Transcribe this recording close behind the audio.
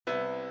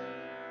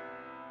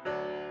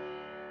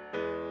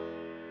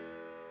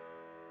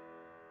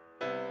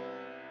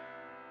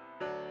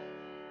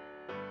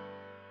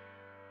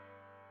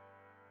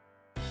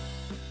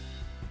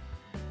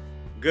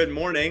Good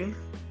morning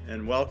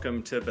and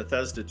welcome to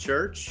Bethesda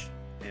Church.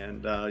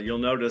 And you'll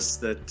notice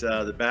that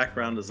the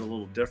background is a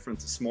little different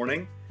this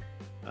morning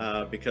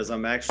because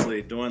I'm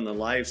actually doing the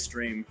live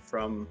stream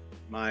from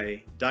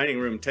my dining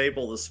room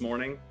table this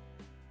morning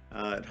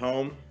at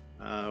home.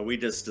 We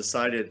just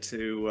decided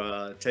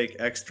to take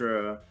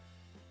extra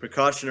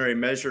precautionary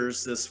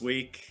measures this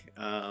week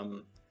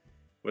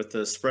with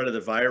the spread of the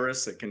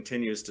virus. It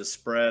continues to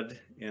spread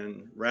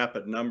in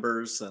rapid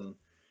numbers, and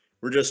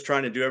we're just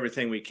trying to do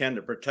everything we can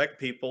to protect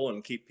people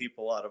and keep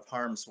people out of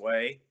harm's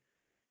way.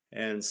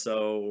 And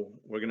so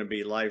we're going to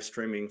be live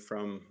streaming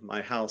from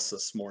my house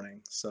this morning.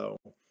 So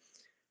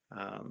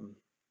um,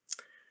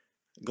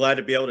 glad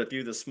to be able to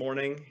do this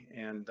morning.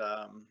 And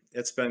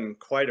it's been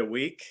quite a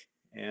week.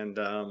 And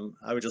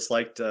I would just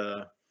like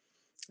to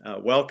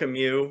welcome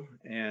you,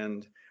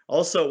 and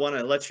also want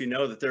to let you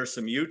know that there's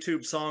some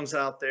YouTube songs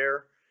out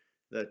there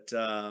that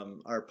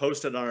are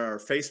posted on our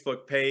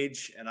Facebook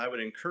page. And I would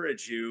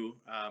encourage you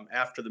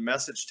after the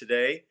message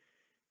today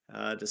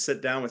to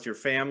sit down with your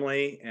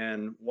family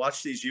and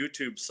watch these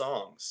YouTube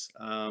songs.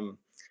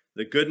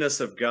 The Goodness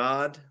of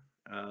God,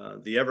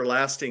 The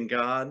Everlasting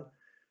God,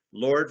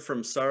 Lord,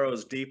 from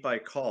sorrows deep I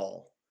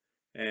call.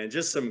 And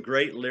just some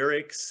great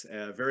lyrics,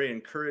 very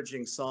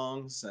encouraging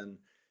songs, and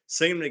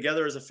sing them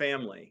together as a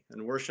family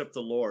and worship the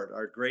Lord,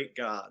 our great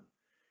God.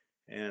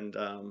 And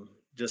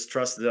just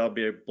trust that that'll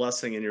be a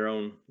blessing in your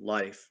own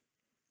life.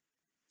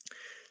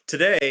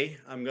 Today,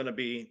 I'm going to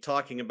be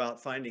talking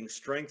about finding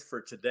strength for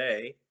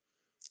today.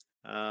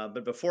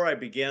 But before I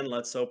begin,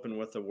 let's open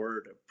with a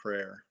word of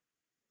prayer.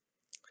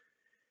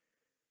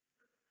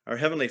 Our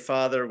Heavenly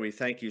Father, we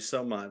thank you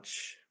so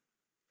much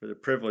for the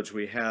privilege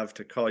we have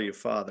to call you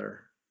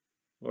Father.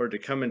 Lord, to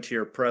come into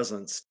your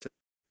presence,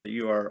 that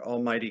you are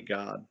Almighty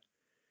God,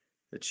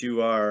 that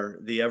you are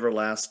the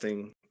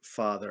everlasting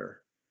Father,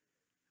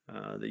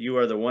 that you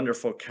are the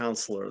wonderful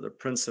Counselor, the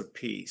Prince of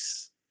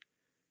Peace.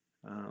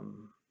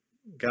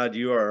 God,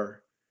 you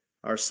are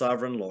our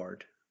sovereign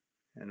Lord,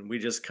 and we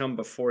just come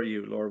before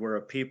you, Lord. We're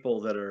a people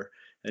that are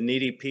a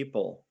needy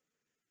people.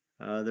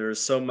 There is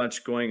so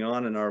much going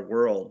on in our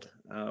world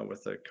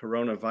with the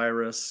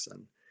coronavirus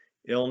and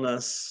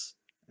illness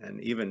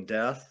and even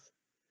death,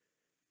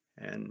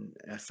 and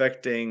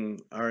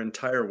affecting our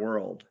entire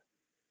world,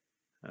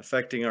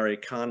 affecting our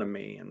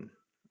economy and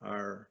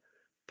our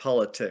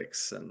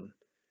politics and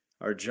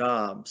our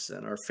jobs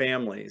and our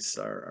families,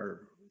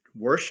 our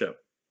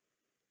worship,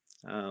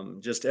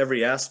 just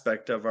every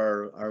aspect of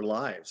our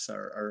lives,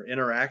 our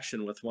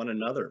interaction with one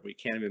another. We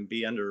can't even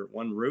be under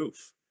one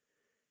roof.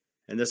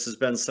 And this has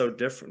been so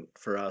different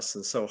for us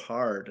and so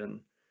hard.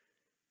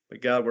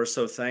 But God, we're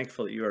so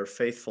thankful that you are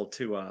faithful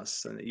to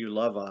us and that you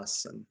love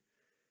us, and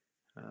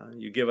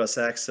you give us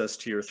access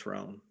to your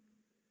throne.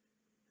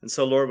 And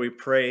so, Lord, we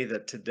pray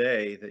that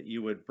today that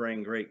you would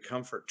bring great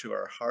comfort to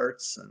our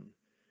hearts and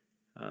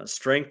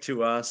strength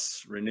to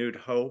us, renewed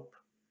hope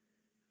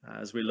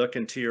as we look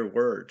into your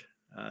word,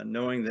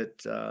 knowing that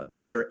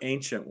they're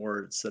ancient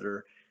words that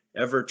are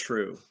ever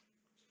true.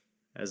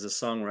 As the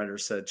songwriter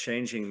said,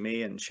 changing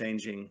me and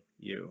changing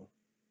you.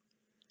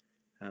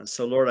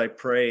 So, Lord, I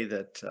pray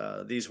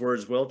that these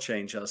words will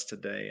change us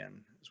today,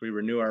 and as we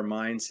renew our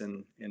minds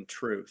in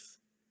truth.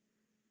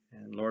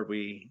 And Lord,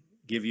 we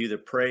give you the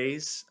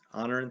praise,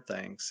 honor, and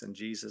thanks in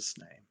Jesus'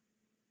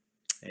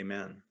 name.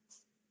 Amen.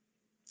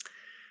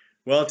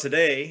 Well,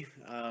 today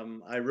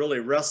I really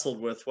wrestled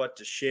with what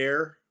to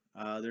share.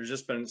 There's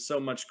just been so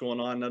much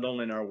going on, not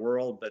only in our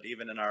world, but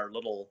even in our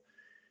little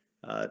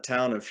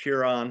town of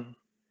Huron.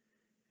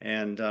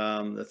 And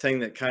the thing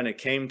that kind of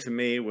came to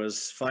me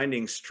was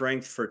finding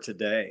strength for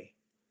today.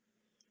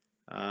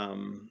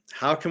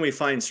 How can we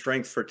find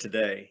strength for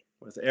today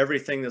with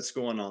everything that's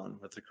going on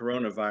with the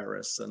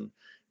coronavirus and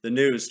the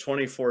news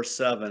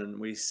 24/7?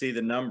 We see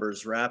the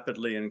numbers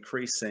rapidly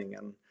increasing,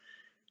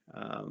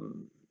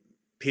 and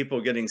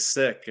people getting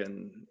sick,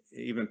 and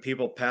even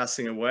people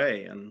passing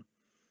away. And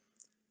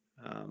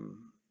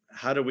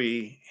how do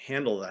we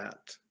handle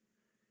that?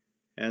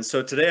 And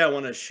so today I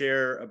want to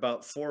share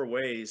about 4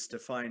 ways to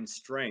find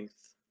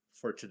strength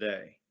for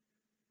today.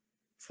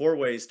 4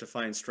 ways to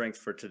find strength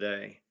for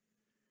today.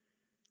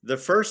 The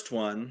first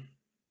one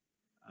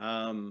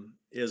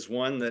is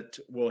one that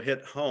will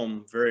hit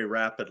home very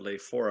rapidly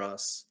for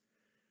us.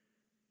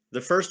 The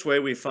first way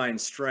we find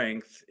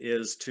strength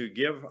is to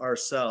give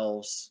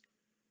ourselves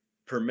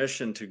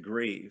permission to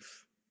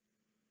grieve.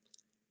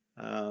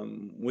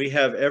 We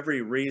have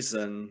every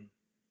reason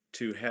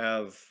to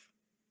have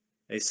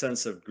a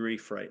sense of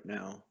grief right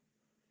now.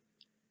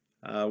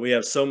 We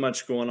have so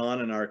much going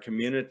on in our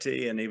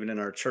community and even in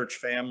our church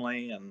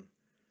family,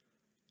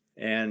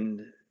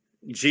 and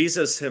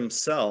Jesus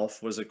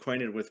himself was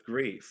acquainted with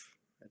grief.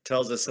 It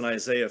tells us in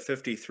Isaiah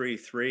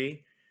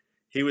 53:3,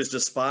 he was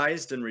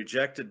despised and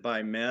rejected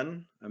by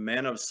men, a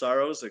man of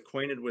sorrows,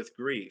 acquainted with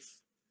grief.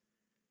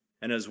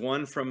 And as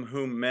one from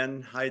whom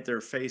men hide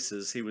their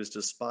faces, he was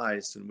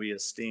despised, and we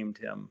esteemed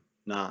him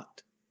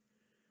not.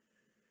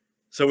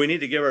 So we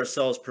need to give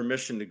ourselves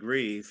permission to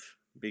grieve,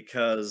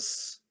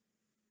 because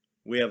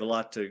we have a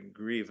lot to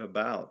grieve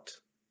about.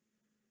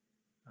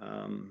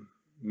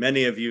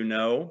 Many of you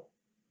know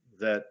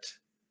that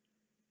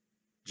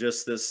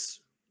just this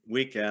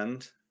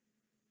weekend,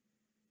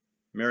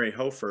 Mary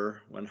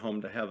Hofer went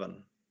home to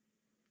heaven.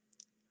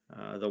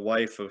 The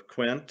wife of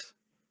Quint,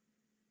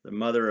 the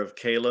mother of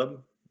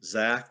Caleb,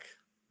 Zach,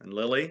 and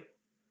Lily,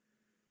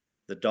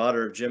 the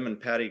daughter of Jim and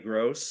Patty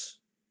Gross.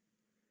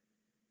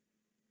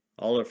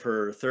 All of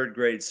her third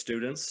grade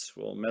students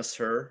will miss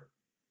her.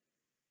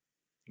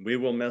 We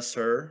will miss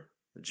her.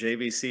 The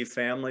JVC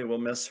family will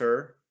miss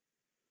her.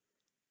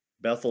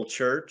 Bethel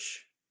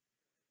Church.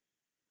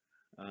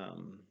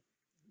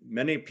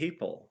 Many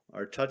people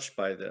are touched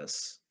by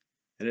this,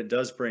 and it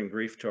does bring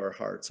grief to our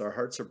hearts. Our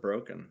hearts are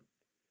broken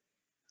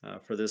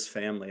for this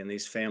family and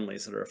these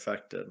families that are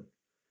affected.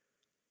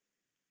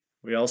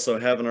 We also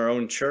have in our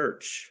own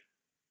church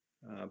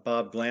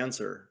Bob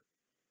Glanzer,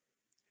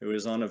 who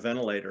is on a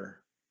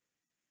ventilator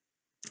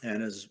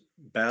and is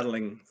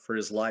battling for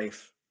his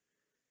life,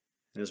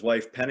 and his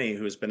wife Penny,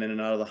 who has been in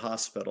and out of the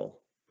hospital,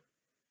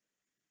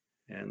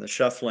 and the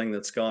shuffling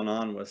that's gone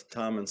on with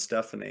Tom and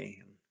Stephanie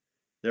and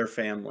their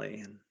family.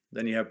 And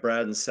then you have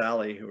Brad and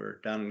Sally, who are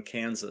down in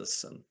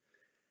Kansas, and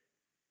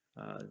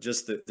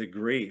just the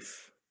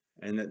grief,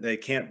 and that they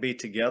can't be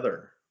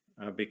together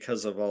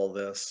because of all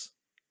this.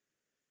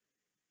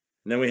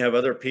 And then we have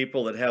other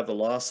people that have the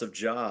loss of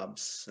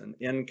jobs and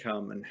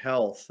income and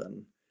health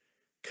and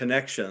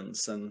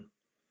connections, and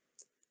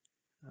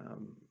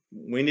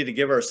we need to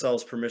give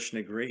ourselves permission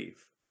to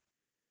grieve.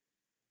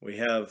 We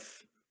have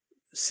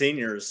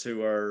seniors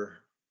who are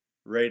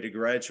ready to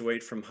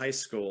graduate from high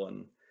school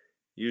and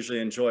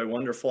usually enjoy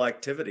wonderful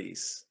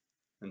activities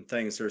and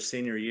things their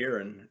senior year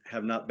and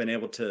have not been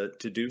able to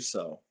do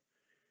so.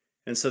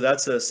 And so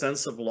that's a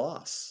sense of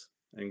loss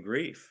and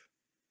grief.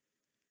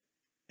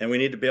 And we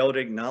need to be able to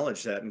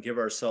acknowledge that and give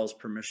ourselves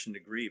permission to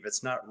grieve.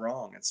 It's not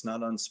wrong. It's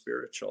not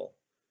unspiritual.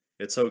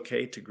 It's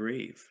okay to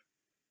grieve.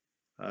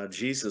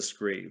 Jesus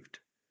grieved.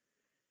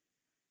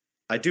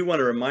 I do want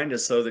to remind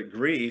us, though, that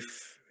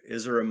grief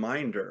is a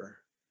reminder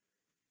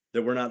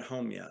that we're not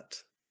home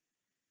yet.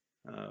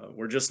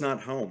 We're just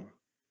not home.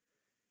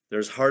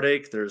 There's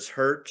heartache, there's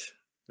hurt,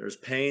 there's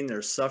pain,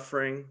 there's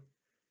suffering,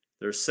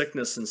 there's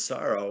sickness and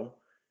sorrow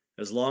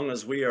as long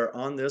as we are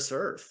on this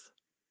earth.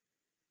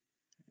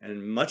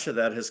 And much of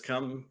that has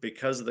come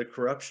because of the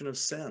corruption of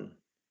sin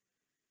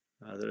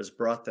that has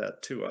brought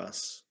that to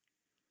us.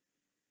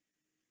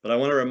 But I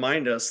want to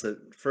remind us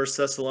that 1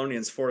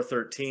 Thessalonians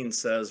 4:13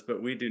 says,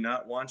 "But we do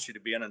not want you to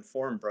be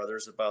uninformed,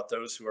 brothers, about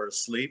those who are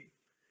asleep,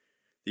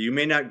 that you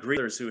may not grieve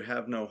others who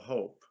have no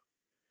hope."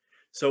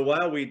 So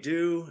while we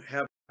do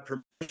have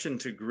permission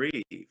to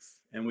grieve,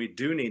 and we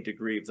do need to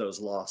grieve those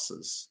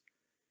losses,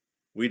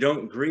 we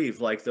don't grieve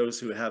like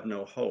those who have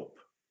no hope.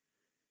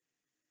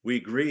 We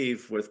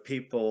grieve with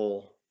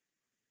people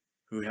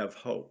who have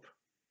hope.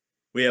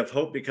 We have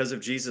hope because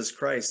of Jesus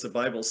Christ. The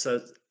Bible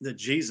says that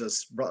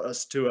Jesus brought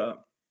us to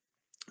a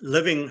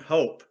living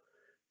hope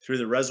through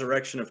the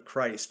resurrection of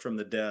Christ from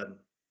the dead.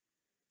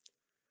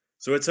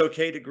 So it's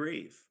okay to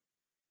grieve,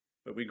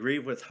 but we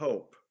grieve with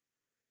hope.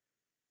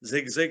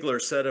 Zig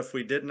Ziglar said, if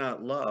we did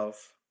not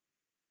love,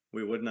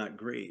 we would not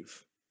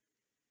grieve.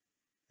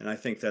 And I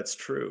think that's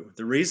true.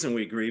 The reason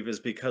we grieve is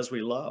because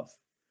we love.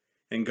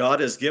 And God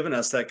has given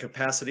us that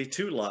capacity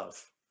to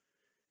love.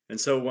 And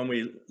so when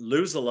we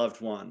lose a loved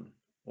one,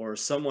 or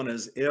someone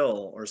is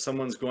ill, or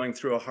someone's going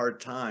through a hard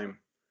time,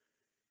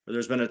 or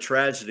there's been a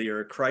tragedy or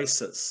a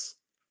crisis,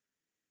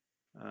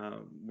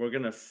 we're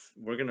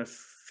gonna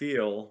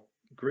feel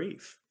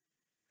grief,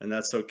 and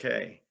that's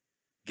okay.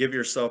 Give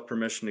yourself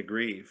permission to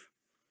grieve.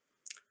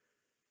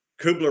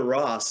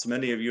 Kubler-Ross,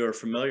 many of you are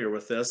familiar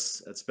with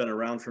this. It's been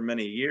around for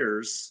many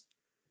years.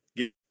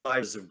 Gives 5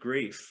 stages of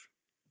grief.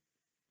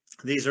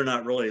 These are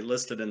not really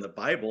listed in the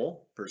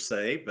Bible per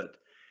se, but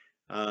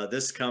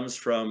this comes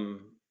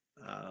from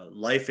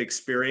life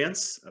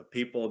experience of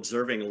people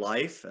observing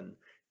life and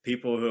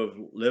people who have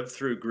lived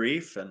through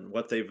grief and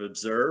what they've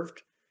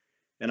observed.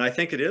 And I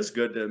think it is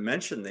good to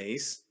mention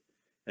these.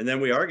 And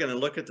then we are going to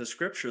look at the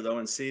scripture, though,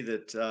 and see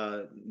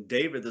that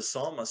David, the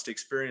psalmist,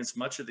 experienced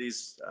much of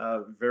these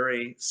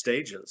very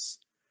stages.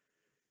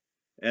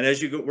 And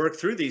as you work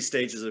through these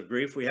stages of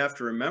grief, we have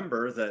to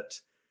remember that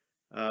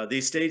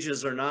these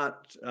stages are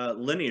not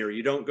linear.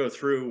 You don't go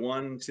through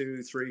 1,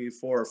 2, 3,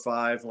 4, or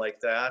 5 like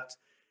that.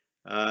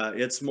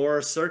 It's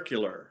more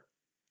circular.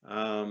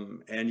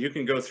 And you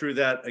can go through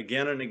that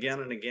again and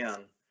again and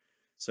again.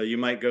 So you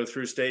might go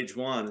through stage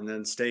 1 and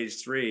then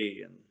stage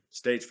 3 and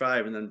stage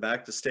 5 and then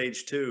back to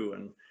stage 2.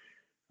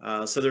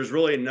 And so there's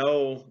really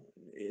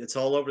it's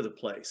all over the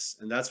place.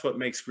 And that's what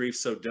makes grief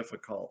so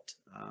difficult.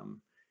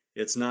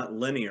 It's not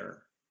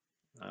linear.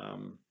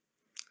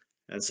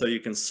 And so you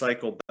can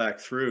cycle back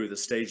through the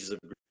stages of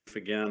grief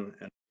again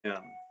and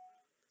again.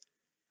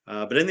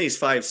 But in these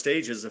 5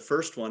 stages, the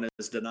first one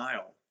is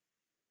denial.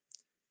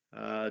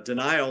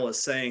 Denial is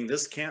saying,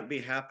 this can't be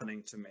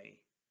happening to me.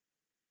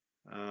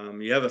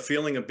 You have a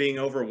feeling of being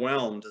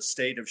overwhelmed, a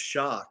state of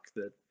shock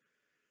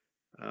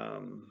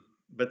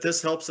but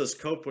this helps us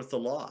cope with the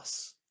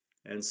loss.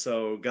 And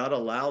so God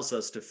allows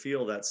us to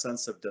feel that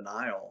sense of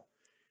denial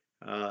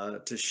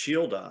to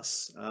shield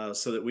us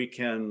so that we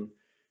can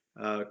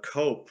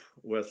cope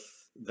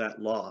with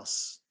that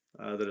loss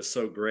that is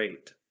so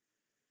great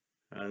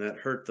and that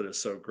hurt that is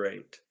so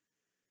great.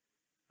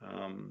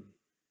 Um,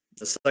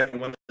 the second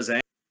one is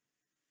anger.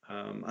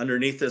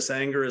 Underneath this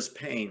anger is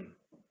pain.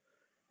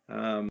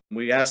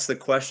 We ask the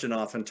question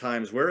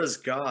oftentimes, where is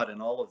God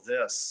in all of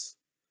this?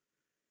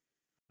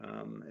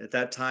 At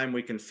that time,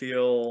 we can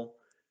feel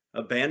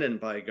abandoned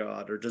by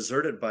God or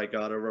deserted by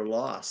God over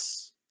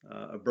loss,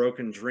 a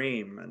broken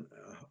dream, and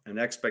an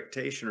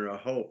expectation or a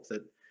hope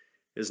that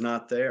is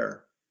not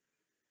there.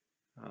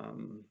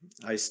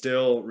 I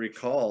still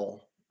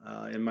recall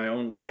in my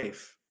own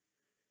life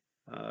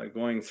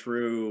going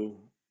through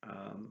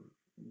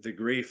the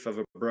grief of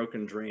a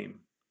broken dream.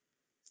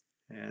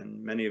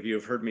 And many of you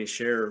have heard me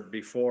share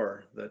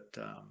before that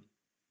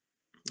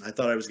I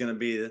thought I was going to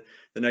be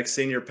the next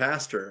senior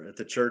pastor at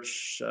the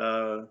church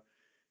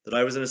that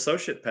I was an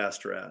associate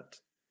pastor at.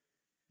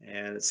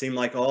 And it seemed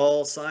like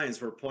all signs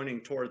were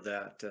pointing toward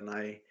that. And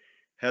I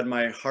had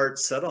my heart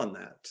set on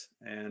that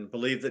and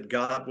believed that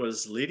God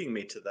was leading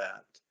me to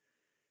that.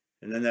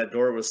 And then that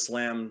door was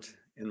slammed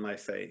in my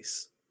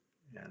face.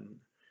 And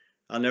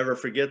I'll never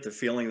forget the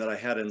feeling that I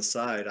had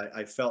inside.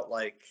 I felt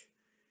like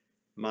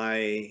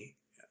my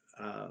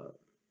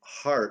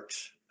heart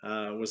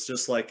was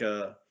just like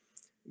a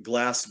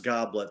glass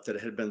goblet that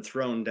had been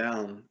thrown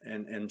down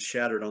and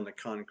shattered on the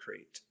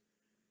concrete.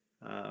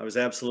 I was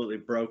absolutely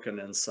broken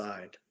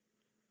inside,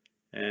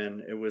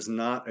 and it was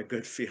not a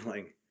good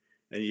feeling.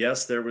 And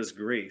yes, there was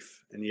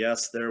grief, and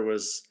yes, there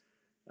was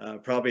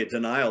probably a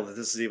denial that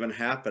this is even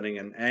happening,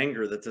 and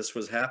anger that this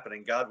was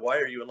happening. God, why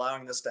are you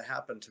allowing this to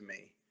happen to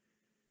me?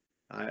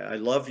 I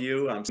love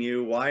you. I'm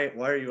you. Why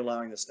are you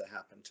allowing this to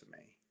happen to me?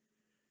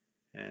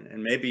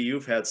 And maybe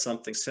you've had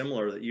something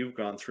similar that you've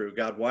gone through.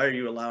 God, why are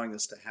you allowing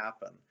this to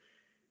happen?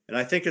 And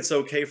I think it's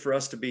okay for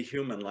us to be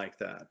human like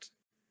that.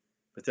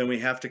 But then we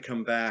have to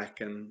come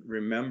back and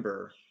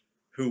remember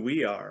who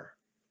we are.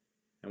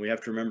 And we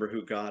have to remember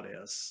who God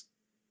is,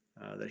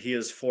 that he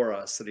is for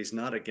us, that he's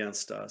not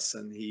against us.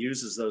 And he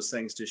uses those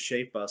things to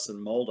shape us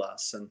and mold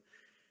us.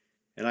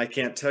 And I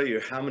can't tell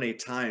you how many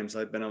times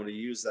I've been able to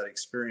use that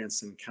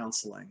experience in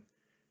counseling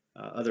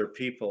other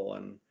people.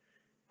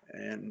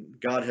 And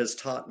God has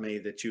taught me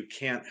that you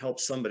can't help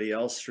somebody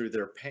else through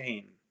their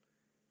pain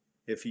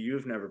if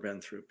you've never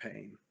been through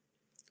pain.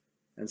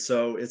 And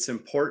so it's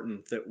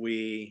important that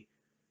we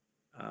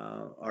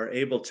are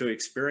able to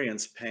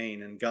experience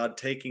pain and God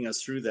taking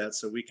us through that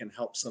so we can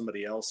help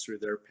somebody else through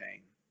their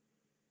pain.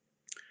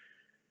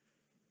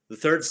 The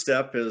third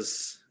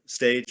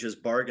stage is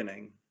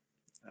bargaining.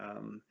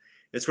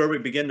 It's where we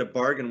begin to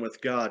bargain with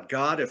God.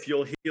 God, if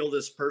you'll heal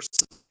this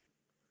person,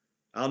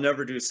 I'll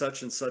never do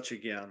such and such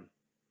again.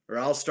 Or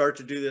I'll start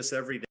to do this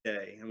every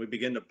day. And we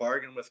begin to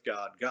bargain with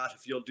God. God,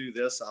 if you'll do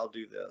this, I'll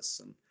do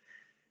this.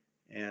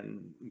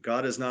 And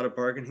God is not a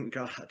bargaining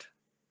God.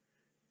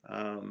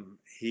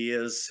 He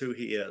is who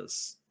he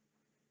is.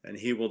 And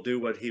he will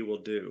do what he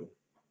will do.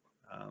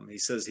 He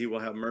says he will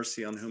have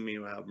mercy on whom he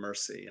will have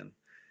mercy. And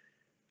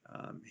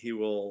he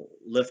will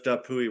lift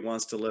up who he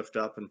wants to lift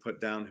up and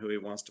put down who he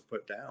wants to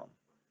put down.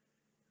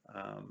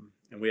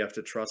 And we have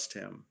to trust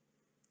him.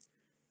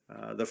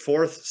 The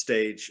fourth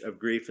stage of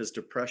grief is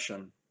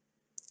depression.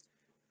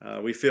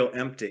 We feel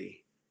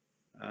empty.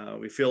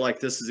 We feel like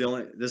this is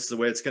the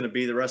way it's going to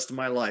be the rest of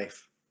my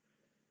life.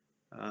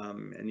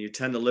 And you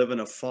tend to live in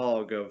a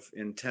fog of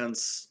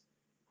intense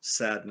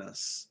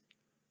sadness.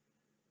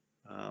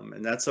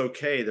 And that's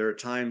okay. There are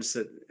times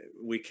that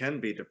we can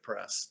be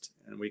depressed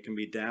and we can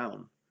be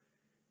down.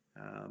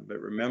 But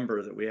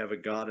remember that we have a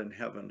God in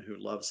heaven who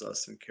loves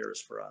us and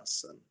cares for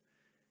us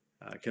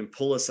and can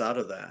pull us out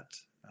of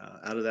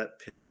that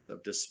pit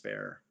of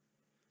despair.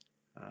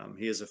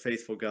 He is a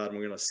faithful God, and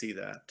we're going to see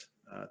that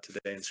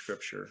today in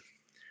Scripture.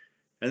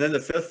 And then the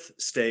fifth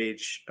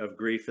stage of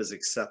grief is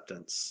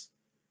acceptance.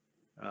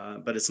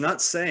 But it's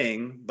not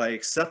saying by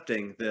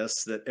accepting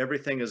this that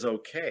everything is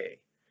okay.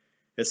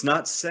 It's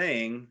not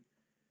saying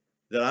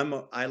that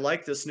I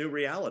like this new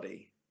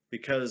reality,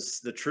 because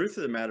the truth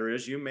of the matter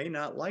is you may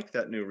not like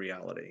that new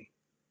reality.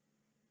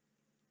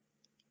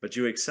 But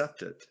you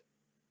accept it,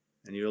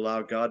 and you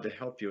allow God to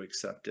help you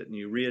accept it, and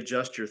you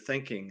readjust your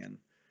thinking, and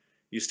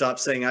you stop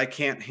saying, I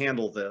can't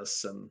handle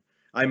this, and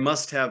I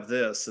must have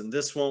this, and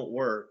this won't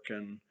work,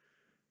 and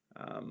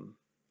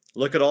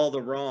look at all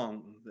the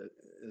wrong that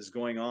is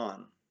going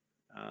on.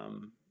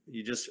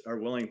 You just are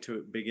willing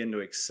to begin to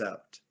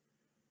accept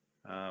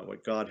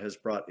what God has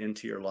brought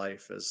into your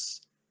life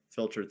as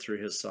filtered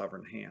through his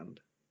sovereign hand.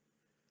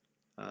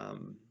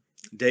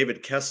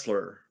 David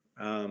Kessler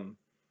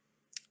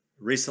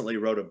recently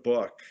wrote a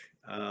book.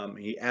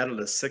 He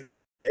added a sixth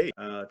stage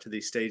to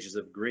these stages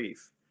of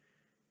grief.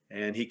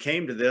 And he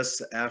came to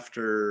this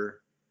after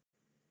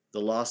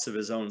the loss of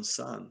his own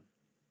son.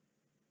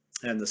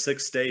 And the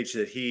sixth stage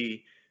that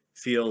he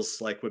feels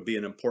like would be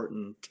an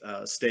important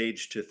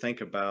stage to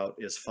think about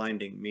is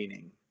finding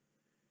meaning.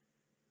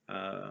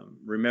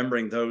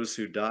 remembering those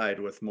who died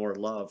with more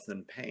love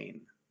than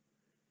pain.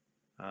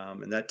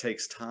 And that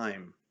takes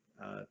time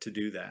to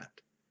do that.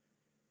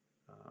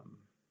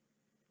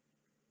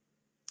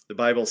 The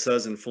Bible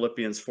says in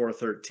Philippians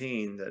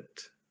 4:13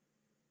 that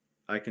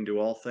I can do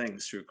all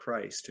things through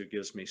Christ who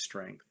gives me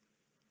strength.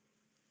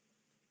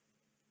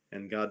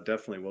 And God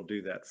definitely will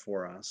do that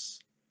for us.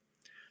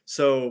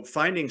 So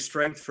finding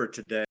strength for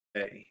today,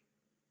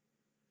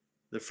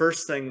 the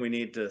first thing we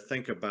need to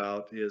think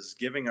about is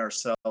giving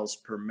ourselves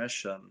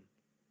permission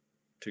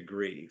to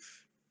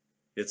grieve.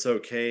 It's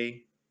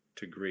okay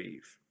to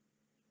grieve.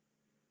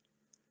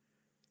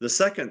 The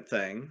second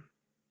thing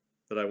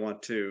that I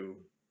want to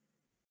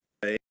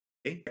say,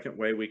 the second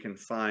way we can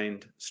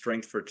find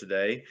strength for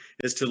today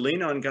is to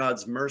lean on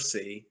God's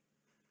mercy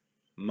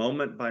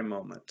moment by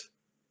moment.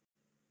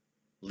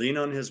 Lean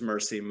on his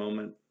mercy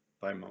moment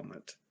by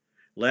moment.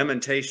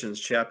 Lamentations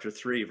chapter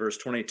 3 verse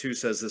 22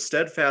 says, the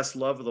steadfast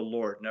love of the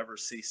Lord never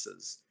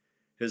ceases.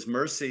 His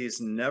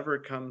mercies never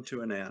come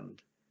to an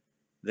end.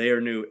 They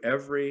are new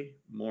every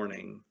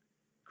morning.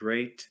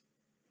 Great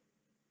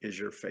is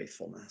your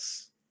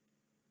faithfulness.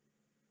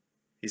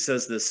 He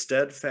says the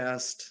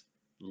steadfast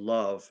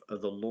love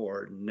of the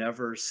Lord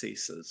never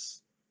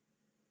ceases,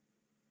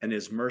 and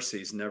his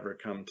mercies never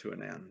come to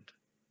an end.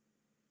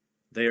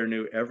 They are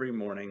new every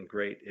morning.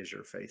 Great is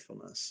your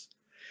faithfulness.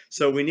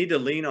 So we need to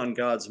lean on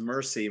God's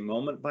mercy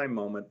moment by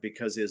moment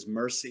because his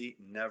mercy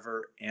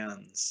never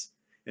ends.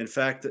 In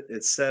fact,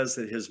 it says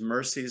that his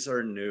mercies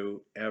are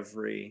new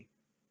every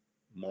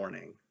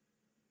morning.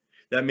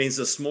 That means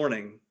this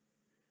morning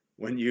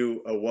when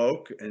you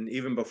awoke and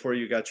even before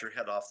you got your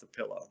head off the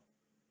pillow,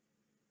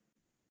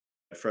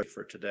 fresh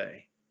for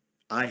today.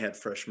 I had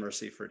fresh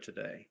mercy for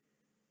today.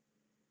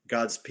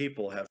 God's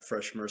people have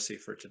fresh mercy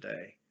for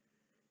today.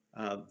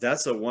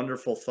 That's a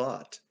wonderful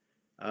thought.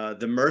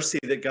 The mercy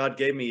that God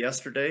gave me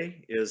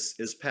yesterday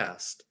is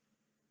past.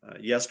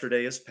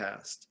 Yesterday is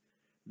past.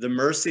 The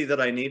mercy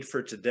that I need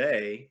for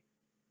today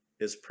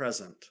is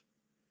present.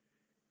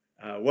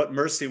 What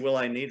mercy will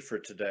I need for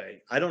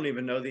today? I don't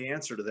even know the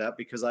answer to that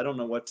because I don't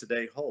know what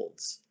today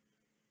holds.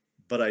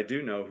 But I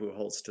do know who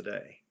holds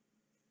today.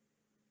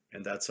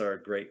 And that's our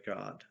great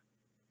God.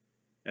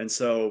 And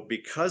so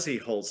because he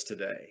holds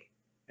today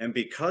and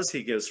because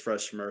he gives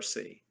fresh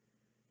mercy,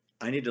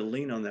 I need to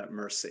lean on that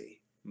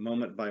mercy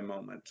moment by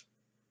moment.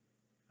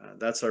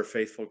 That's our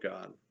faithful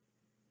God.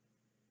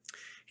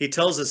 He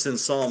tells us in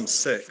Psalm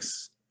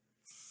 6,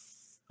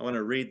 I want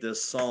to read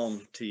this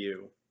psalm to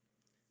you.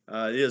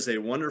 It is a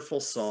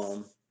wonderful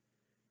psalm,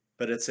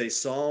 but it's a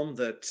psalm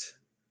that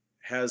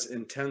has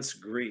intense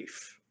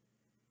grief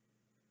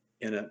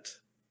in it,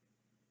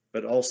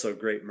 but also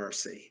great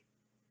mercy.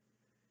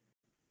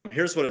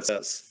 Here's what it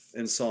says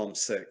in Psalm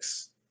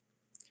 6.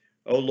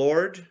 O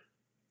Lord,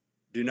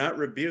 do not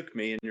rebuke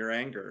me in your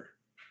anger,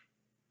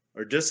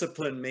 or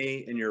discipline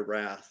me in your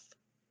wrath.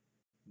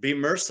 Be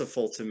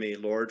merciful to me,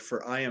 Lord,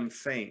 for I am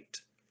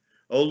faint.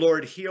 O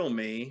Lord, heal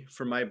me,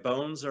 for my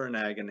bones are in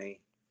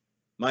agony.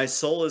 My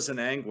soul is in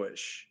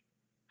anguish.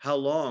 How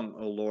long,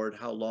 O Lord,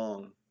 how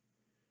long?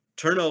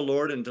 Turn, O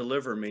Lord, and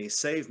deliver me.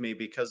 Save me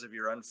because of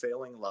your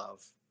unfailing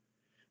love.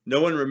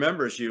 No one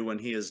remembers you when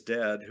he is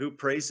dead. Who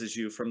praises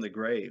you from the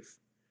grave?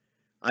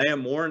 I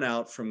am worn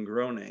out from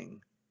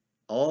groaning.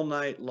 All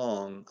night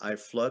long I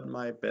flood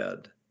my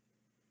bed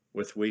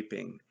with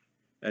weeping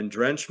and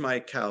drench my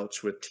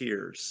couch with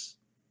tears.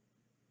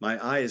 My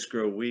eyes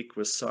grow weak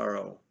with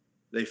sorrow.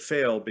 They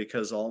fail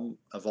because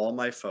of all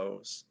my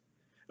foes.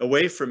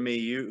 Away from me,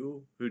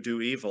 you who do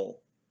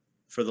evil,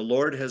 for the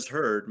Lord has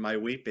heard my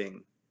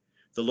weeping.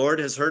 The Lord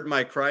has heard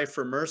my cry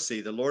for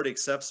mercy. The Lord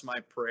accepts my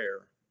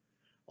prayer.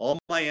 All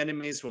my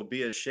enemies will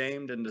be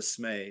ashamed and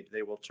dismayed.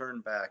 They will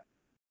turn back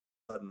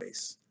suddenly.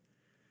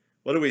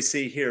 What do we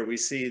see here? We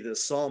see the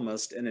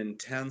psalmist in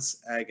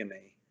intense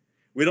agony.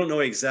 We don't know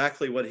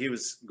exactly what he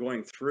was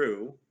going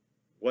through,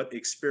 what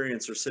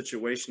experience or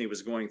situation he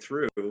was going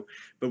through,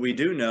 but we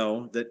do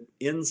know that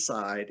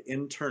inside,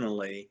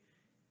 internally,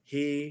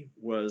 he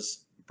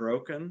was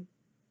broken,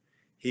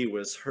 he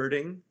was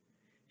hurting,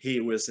 he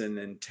was in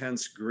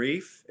intense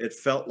grief. It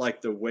felt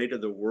like the weight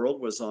of the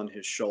world was on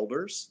his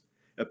shoulders.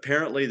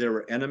 Apparently there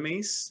were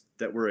enemies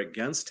that were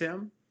against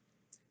him,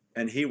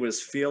 and he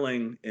was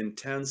feeling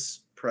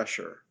intense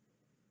pressure.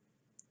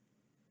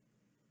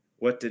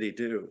 What did he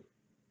do?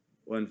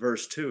 Well, in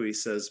verse 2, he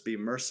says, be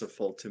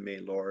merciful to me,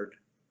 Lord,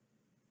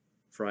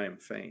 for I am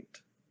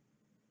faint.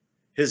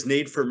 His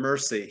need for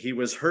mercy, he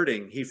was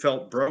hurting, he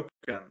felt broken.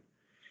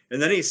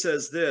 And then he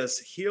says this,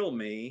 heal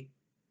me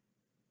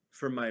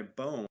for my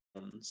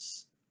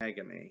bones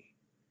agony.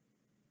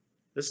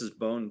 This is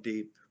bone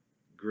deep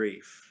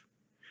grief.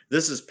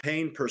 This is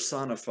pain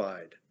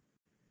personified.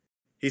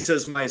 He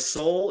says, my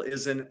soul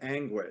is in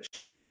anguish.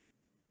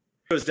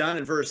 He goes down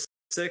in verse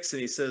 6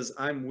 and he says,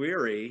 I'm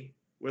weary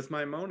with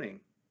my moaning.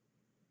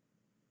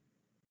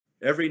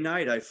 Every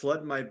night I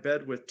flood my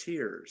bed with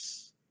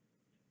tears.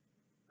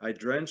 I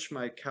drench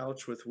my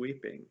couch with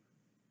weeping.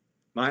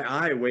 My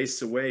eye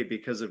wastes away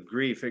because of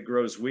grief. It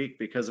grows weak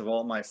because of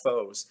all my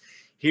foes.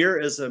 Here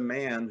is a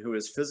man who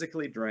is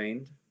physically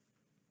drained,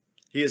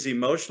 he is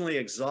emotionally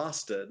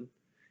exhausted,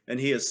 and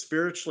he is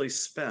spiritually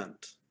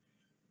spent.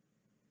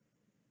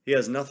 He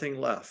has nothing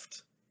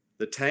left.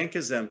 The tank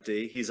is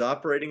empty. He's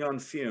operating on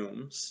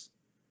fumes.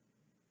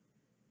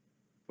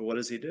 But what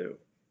does he do?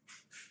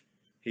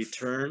 He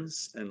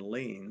turns and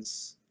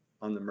leans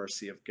on the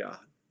mercy of God.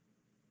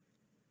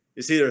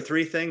 You see, there are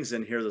three things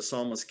in here the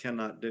psalmist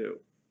cannot do.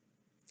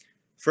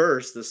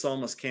 First, the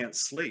psalmist can't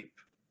sleep.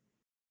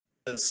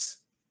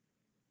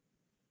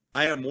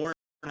 I am worn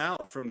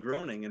out from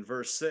groaning in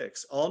verse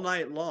 6. All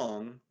night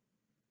long,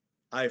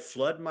 I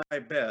flood my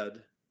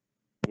bed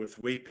with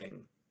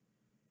weeping.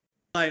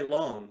 All night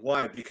long.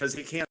 Why? Because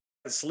he can't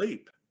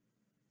sleep.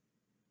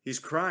 He's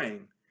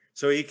crying.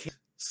 So he can't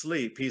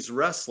sleep. He's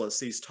restless.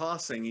 He's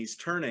tossing. He's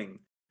turning.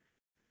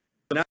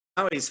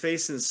 Now he's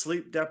facing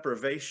sleep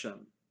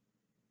deprivation.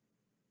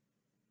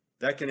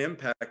 That can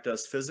impact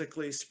us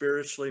physically,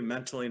 spiritually,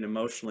 mentally, and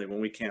emotionally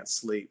when we can't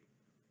sleep.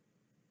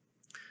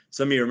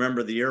 Some of you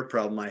remember the ear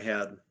problem I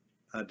had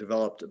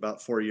developed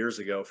about 4 years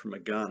ago from a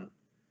gun.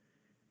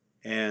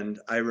 And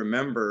I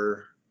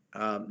remember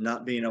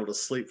not being able to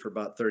sleep for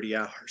about 30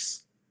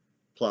 hours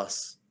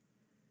plus.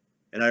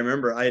 And I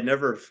remember I had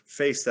never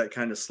faced that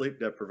kind of sleep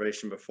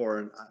deprivation before.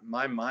 And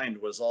my mind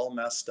was all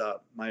messed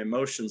up. My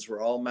emotions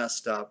were all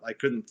messed up. I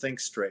couldn't think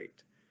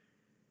straight.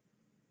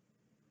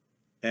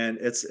 And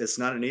it's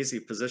not an easy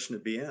position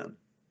to be in.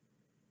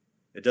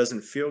 It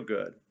doesn't feel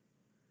good.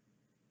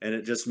 And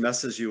it just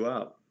messes you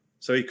up.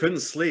 So he couldn't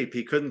sleep.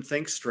 He couldn't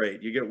think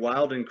straight. You get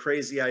wild and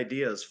crazy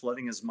ideas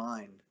flooding his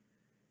mind.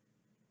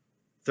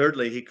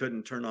 Thirdly, he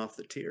couldn't turn off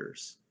the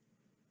tears.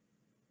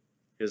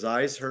 His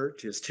eyes hurt.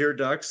 His tear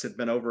ducts had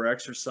been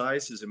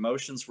overexercised. His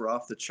emotions were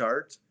off the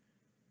chart.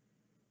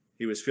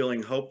 He was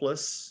feeling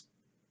hopeless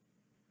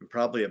and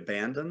probably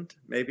abandoned,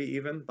 maybe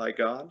even by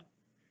God.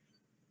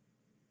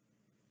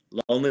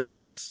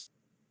 Loneliness.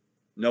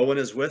 No one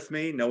is with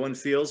me. No one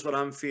feels what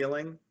I'm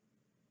feeling.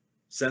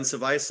 Sense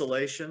of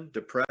isolation,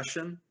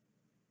 depression.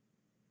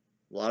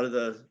 A lot of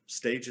the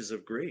stages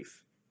of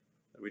grief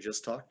that we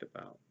just talked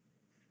about.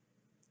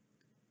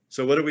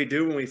 So what do we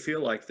do when we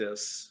feel like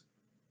this?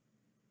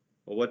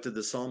 Well, what did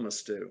the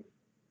psalmist do?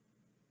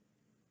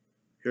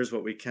 Here's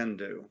what we can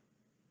do.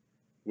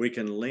 We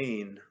can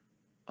lean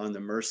on the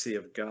mercy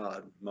of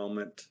God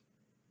moment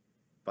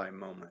by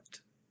moment.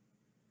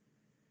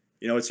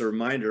 You know, it's a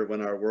reminder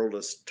when our world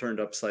is turned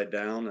upside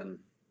down and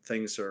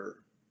things are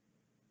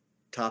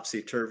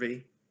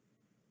topsy-turvy,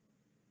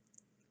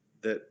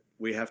 that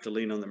we have to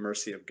lean on the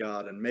mercy of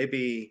God. And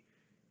maybe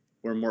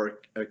we're more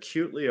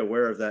acutely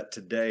aware of that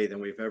today than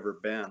we've ever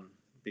been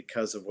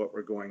because of what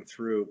we're going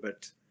through.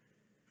 But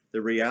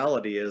the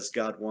reality is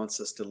God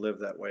wants us to live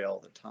that way all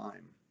the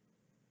time.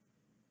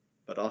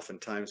 But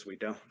oftentimes we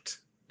don't,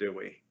 do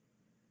we?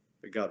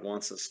 But God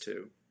wants us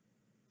to.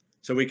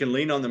 So we can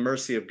lean on the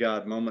mercy of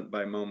God moment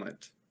by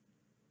moment.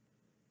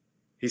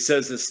 He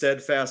says the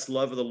steadfast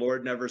love of the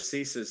Lord never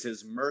ceases.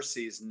 His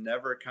mercies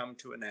never come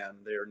to an end.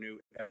 They are new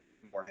every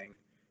morning.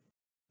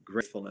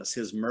 Gratefulness.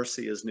 His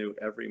mercy is new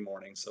every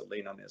morning, so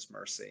lean on his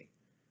mercy.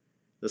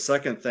 The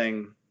second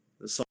thing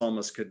the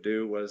psalmist could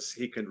do was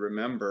he could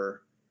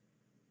remember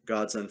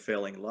God's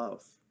unfailing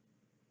love.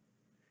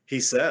 He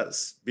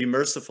says, "Be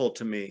merciful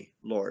to me,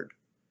 Lord.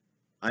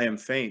 I am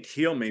faint.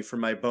 Heal me, for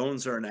my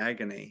bones are in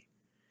agony."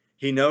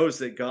 He knows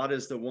that God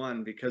is the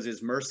one because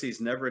his mercies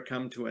never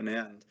come to an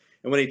end.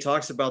 And when he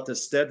talks about the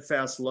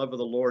steadfast love of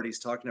the Lord, he's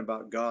talking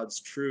about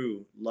God's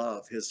true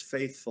love, his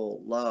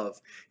faithful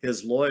love,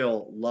 his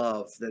loyal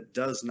love that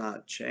does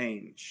not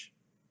change,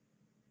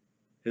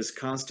 his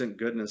constant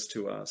goodness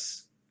to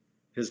us.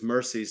 His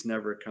mercies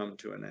never come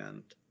to an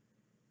end.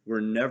 We're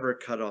never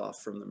cut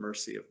off from the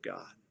mercy of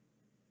God.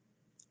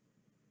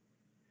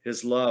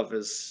 His love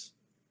is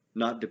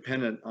not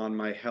dependent on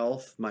my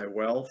health, my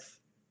wealth,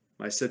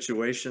 my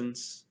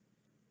situations,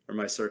 or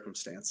my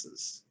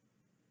circumstances.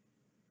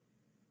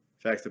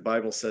 In fact, the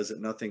Bible says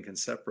that nothing can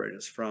separate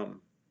us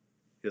from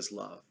his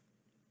love.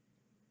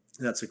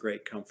 And that's a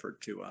great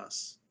comfort to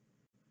us.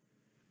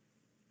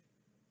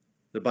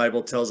 The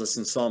Bible tells us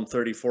in Psalm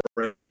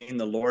 34:18,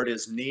 the Lord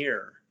is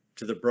near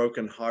to the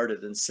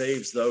brokenhearted and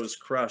saves those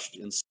crushed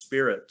in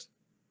spirit.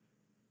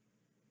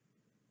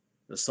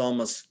 The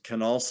psalmist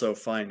can also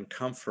find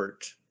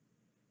comfort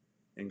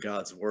in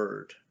God's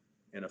word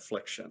in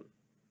affliction.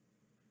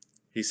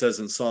 He says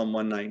in Psalm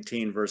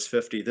 119, verse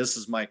 50, "This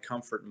is my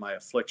comfort in my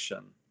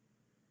affliction,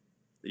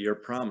 that your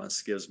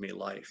promise gives me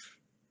life."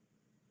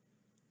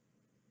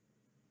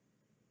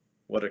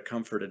 What a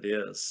comfort it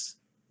is.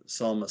 The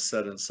psalmist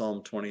said in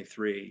Psalm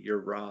 23, "Your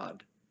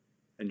rod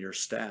and your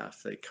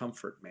staff, they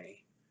comfort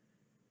me."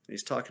 And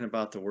he's talking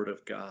about the word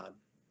of God.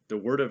 The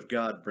word of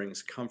God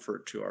brings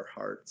comfort to our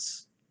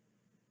hearts.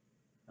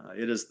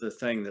 It is the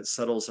thing that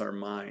settles our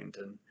mind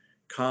and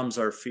calms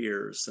our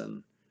fears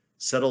and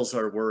settles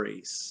our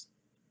worries.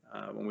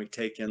 When we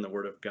take in the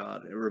word of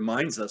God, it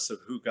reminds us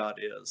of who God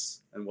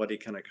is and what he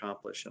can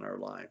accomplish in our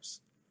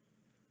lives.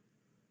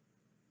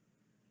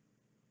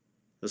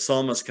 The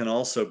psalmist can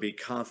also be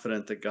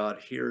confident that God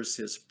hears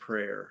his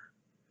prayer.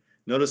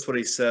 Notice what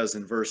he says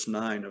in verse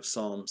 9 of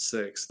Psalm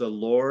 6. The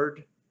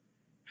Lord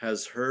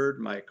has heard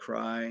my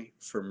cry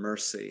for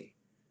mercy.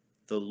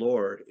 The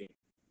Lord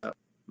accepted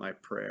my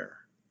prayer.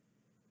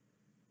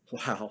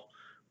 Wow,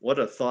 what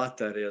a thought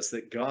that is,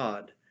 that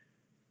God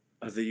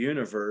of the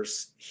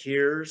universe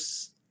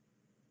hears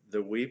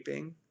the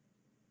weeping,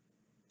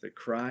 the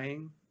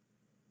crying,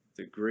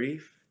 the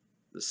grief,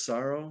 the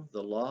sorrow,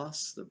 the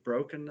loss, the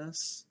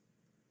brokenness,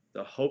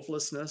 the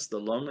hopelessness, the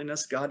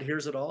loneliness. God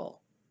hears it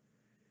all.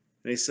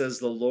 And he says,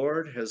 the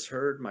Lord has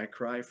heard my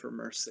cry for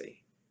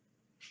mercy.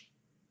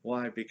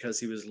 Why? Because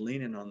he was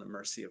leaning on the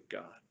mercy of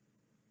God,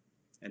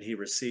 and he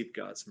received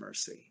God's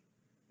mercy.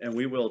 And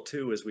we will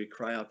too as we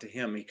cry out to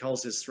him. He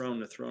calls his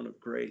throne a throne of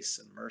grace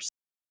and mercy,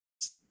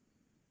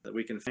 that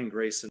we can find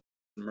grace and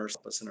mercy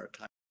in our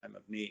time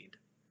of need.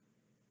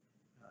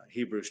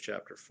 Hebrews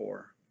chapter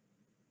 4.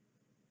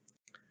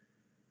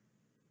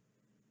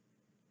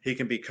 He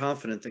can be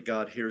confident that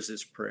God hears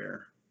his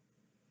prayer.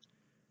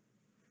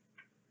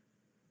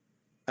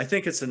 I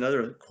think it's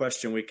another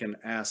question we can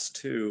ask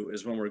too,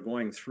 is when we're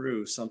going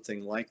through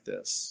something like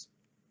this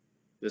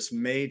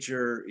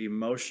major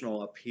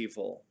emotional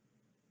upheaval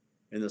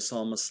in the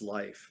psalmist's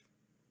life,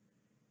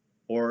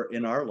 or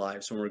in our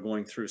lives when we're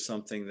going through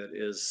something that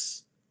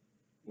is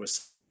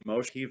with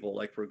emotional upheaval,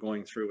 like we're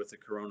going through with the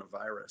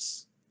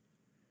coronavirus.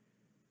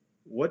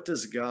 What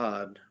does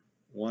God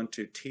want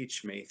to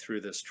teach me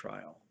through this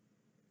trial?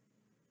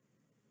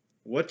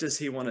 What does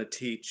he want to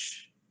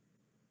teach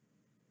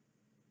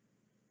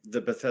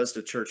the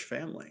Bethesda church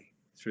family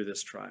through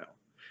this trial?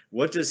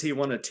 What does he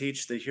want to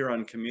teach the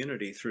Huron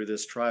community through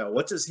this trial?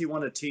 What does he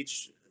want to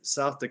teach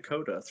South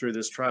Dakota through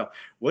this trial?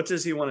 What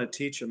does he want to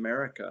teach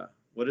America?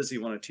 What does he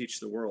want to teach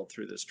the world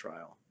through this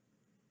trial?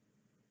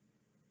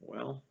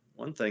 Well,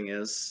 one thing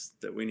is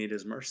that we need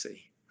his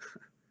mercy.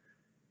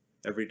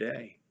 Every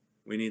day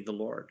we need the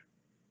Lord.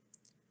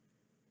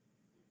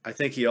 I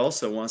think he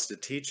also wants to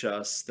teach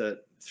us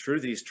that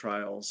through these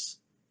trials,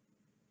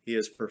 he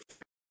is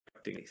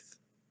perfecting faith.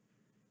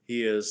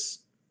 He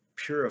is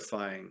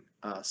purifying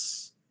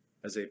us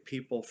as a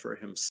people for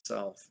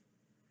himself.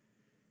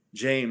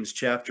 James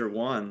chapter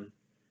 1,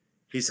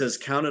 he says,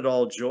 count it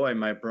all joy,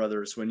 my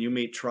brothers, when you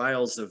meet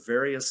trials of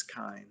various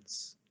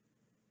kinds,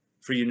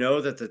 for you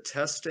know that the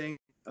testing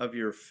of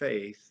your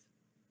faith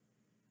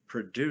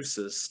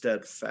produces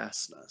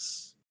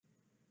steadfastness.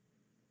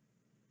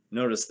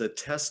 Notice, the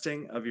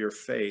testing of your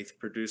faith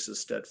produces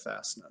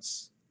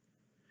steadfastness.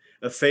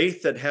 A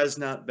faith that has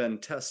not been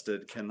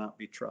tested cannot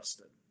be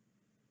trusted.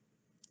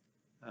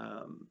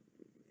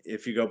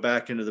 If you go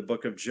back into the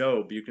book of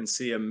Job, you can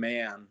see a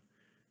man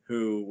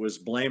who was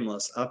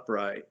blameless,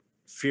 upright,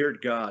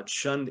 feared God,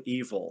 shunned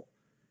evil,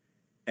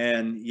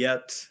 and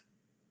yet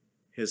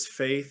his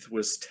faith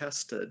was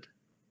tested,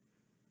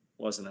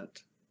 wasn't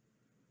it?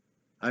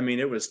 I mean,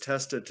 it was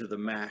tested to the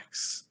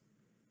max.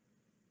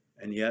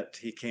 And yet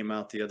he came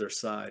out the other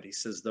side. He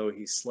says, though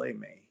he slay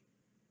me,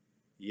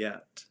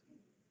 yet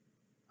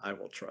I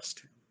will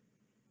trust him.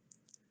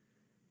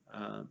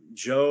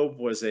 Job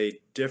was a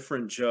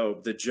different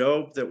Job. The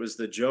Job that was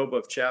the Job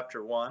of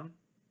chapter 1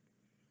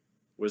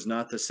 was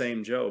not the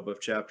same Job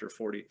of chapter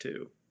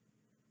 42.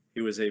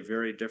 He was a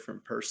very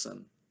different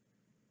person.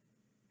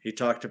 He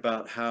talked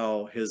about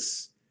how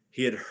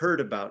he had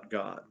heard about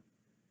God,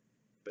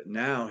 but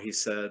now he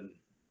said,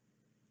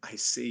 I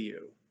see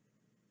you.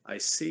 I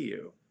see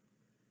you.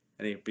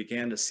 And he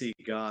began to see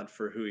God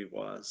for who he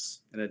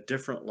was in a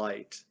different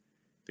light,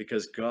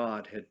 because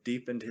God had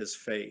deepened his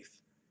faith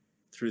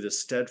through the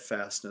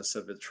steadfastness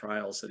of the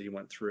trials that he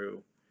went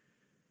through.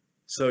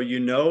 So you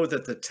know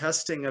that the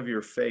testing of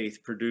your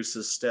faith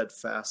produces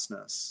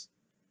steadfastness.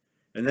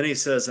 And then he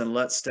says, and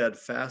let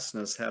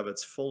steadfastness have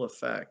its full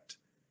effect,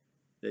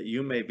 that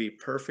you may be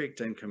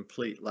perfect and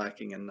complete,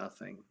 lacking in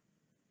nothing.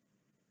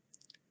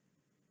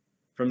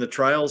 From the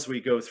trials we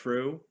go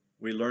through,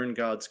 we learn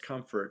God's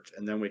comfort,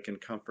 and then we can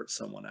comfort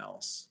someone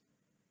else.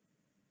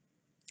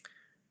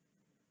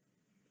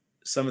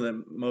 Some of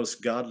the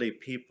most godly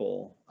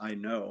people I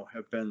know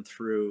have been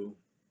through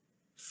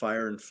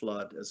fire and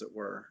flood, as it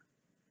were.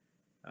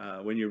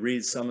 When you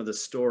read some of the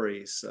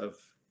stories of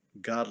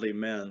godly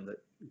men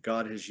that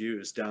God has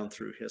used down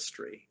through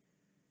history,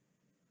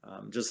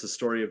 just the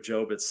story of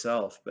Job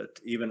itself, but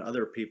even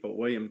other people.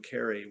 William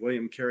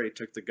Carey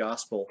took the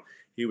gospel.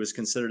 He was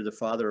considered the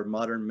father of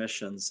modern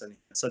missions, and he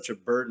had such a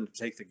burden to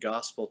take the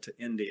gospel to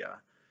India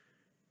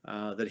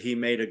that he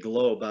made a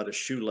globe out of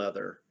shoe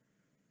leather,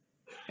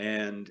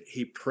 and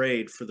he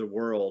prayed for the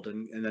world,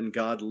 and then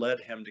God led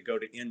him to go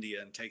to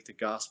India and take the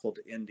gospel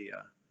to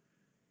India.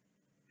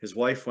 His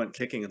wife went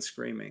kicking and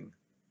screaming,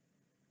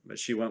 but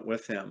she went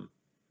with him.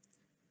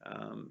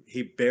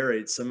 He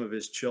buried some of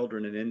his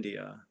children in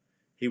India.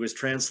 He was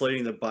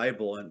translating the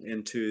Bible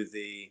into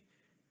the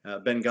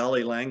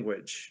Bengali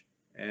language,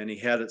 and he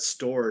had it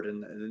stored,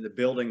 and in the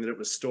building that it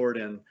was stored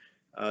in,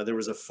 there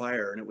was a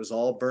fire, and it was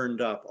all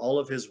burned up. All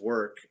of his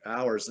work,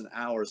 hours and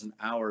hours and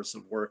hours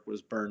of work,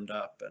 was burned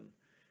up,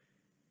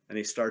 and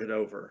he started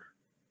over.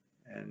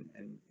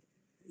 and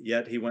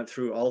yet he went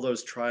through all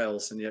those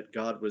trials, and yet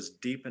God was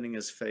deepening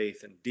his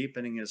faith and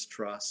deepening his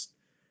trust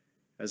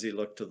as he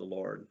looked to the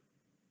Lord.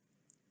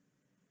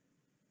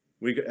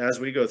 As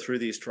we go through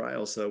these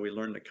trials, though, we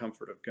learn the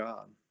comfort of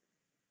God.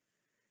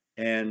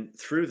 And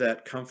through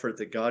that comfort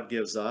that God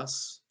gives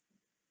us,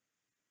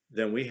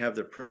 then we have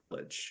the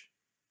privilege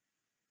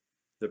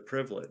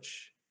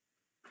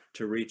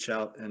to reach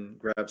out and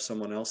grab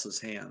someone else's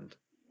hand,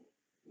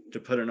 to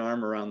put an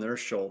arm around their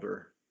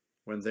shoulder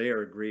when they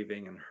are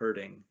grieving and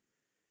hurting,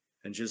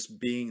 and just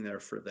being there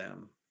for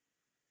them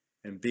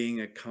and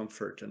being a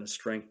comfort and a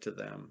strength to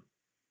them.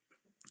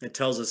 It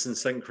tells us in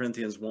 2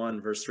 Corinthians 1,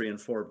 verse 3 and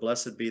 4,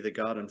 "Blessed be the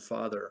God and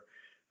Father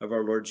of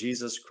our Lord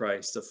Jesus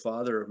Christ, the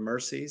Father of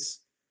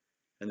mercies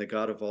and the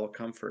God of all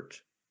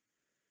comfort,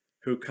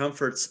 who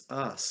comforts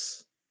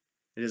us."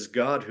 It is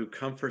God who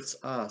comforts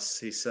us,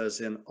 he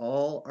says, in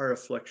all our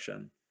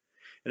affliction.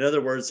 In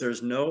other words,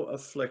 there's no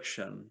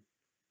affliction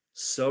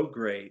so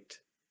great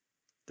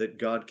that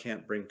God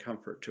can't bring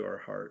comfort to our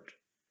heart.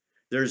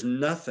 There's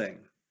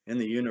nothing in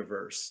the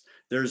universe,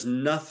 there's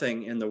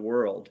nothing in the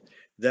world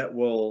that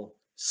will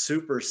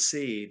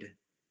supersede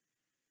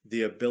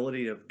the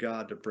ability of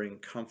God to bring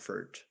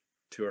comfort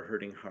to a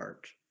hurting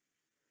heart.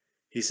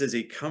 He says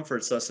he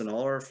comforts us in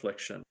all our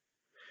affliction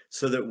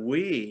so that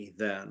we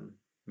then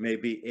may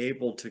be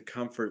able to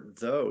comfort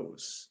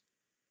those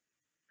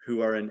who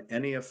are in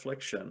any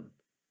affliction.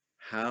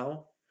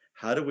 How?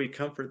 How do we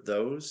comfort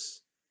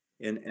those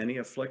in any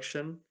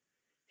affliction?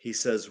 He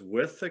says,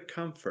 with the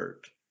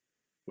comfort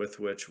with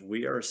which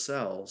we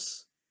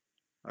ourselves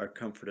are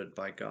comforted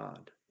by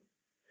God.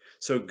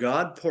 So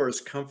God pours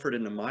comfort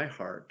into my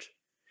heart,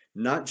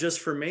 not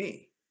just for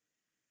me,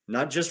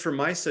 not just for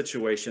my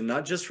situation,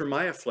 not just for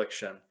my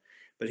affliction,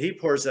 but he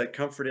pours that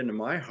comfort into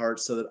my heart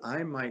so that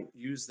I might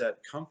use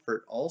that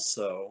comfort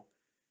also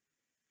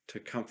to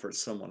comfort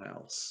someone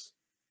else.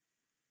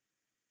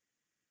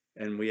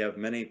 And we have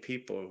many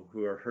people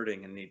who are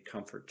hurting and need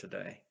comfort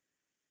today.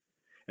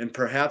 And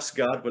perhaps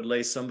God would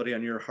lay somebody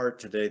on your heart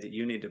today that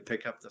you need to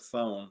pick up the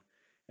phone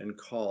and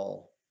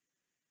call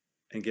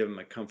and give them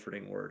a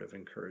comforting word of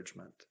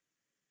encouragement,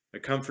 a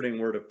comforting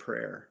word of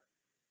prayer,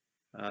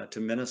 to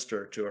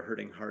minister to a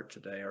hurting heart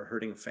today, or a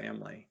hurting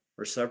family,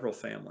 or several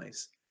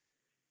families.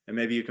 And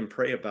maybe you can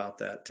pray about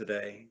that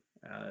today.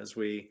 As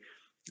we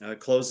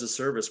close the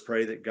service,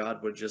 pray that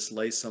God would just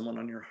lay someone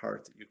on your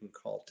heart that you can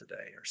call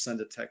today, or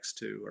send a text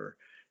to, or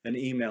an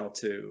email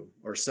to,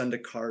 or send a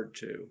card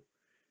to,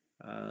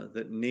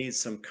 that needs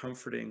some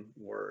comforting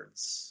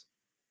words.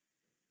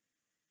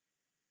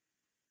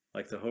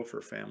 Like the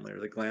Hofer family, or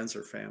the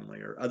Glanzer family,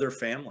 or other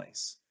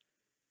families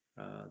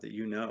that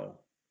you know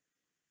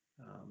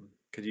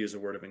could use a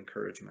word of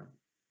encouragement.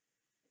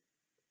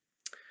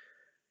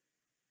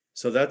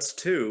 So that's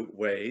two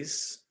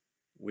ways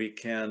we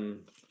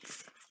can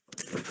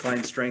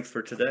find strength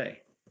for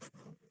today.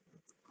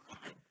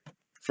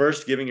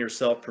 First, giving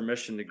yourself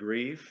permission to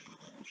grieve.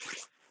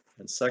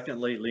 And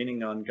secondly,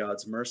 leaning on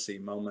God's mercy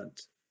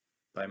moment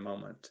by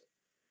moment.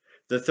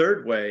 The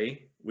third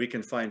way we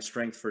can find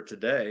strength for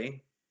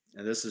today,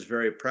 and this is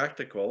very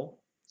practical,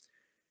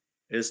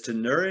 is to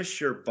nourish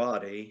your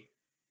body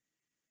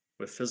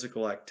with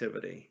physical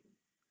activity.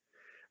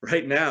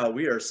 Right now,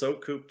 we are so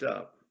cooped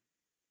up.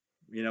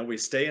 You know, we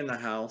stay in the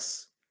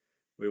house,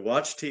 we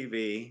watch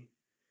TV,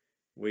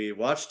 we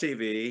watch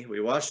TV, we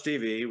watch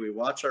TV, we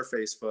watch our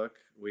Facebook,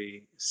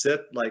 we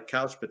sit like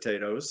couch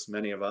potatoes,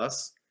 many of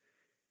us,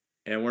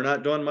 and we're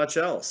not doing much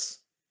else.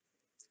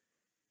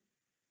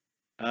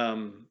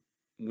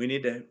 We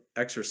need to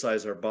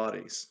exercise our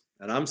bodies.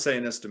 And I'm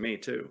saying this to me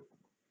too.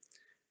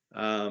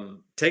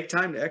 Take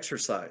time to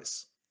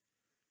exercise.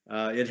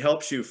 It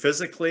helps you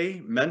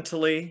physically,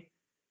 mentally,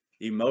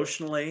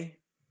 emotionally,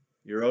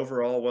 your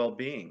overall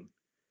well-being.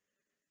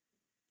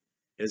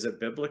 Is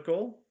it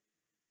biblical?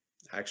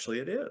 Actually,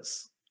 it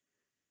is.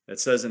 It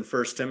says in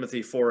 1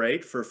 Timothy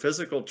 4:8, "For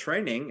physical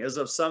training is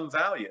of some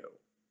value."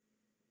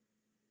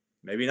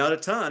 Maybe not a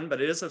ton,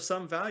 but it is of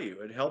some value.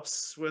 It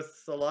helps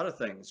with a lot of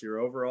things, your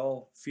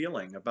overall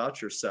feeling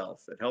about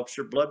yourself. It helps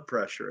your blood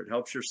pressure. It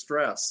helps your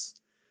stress.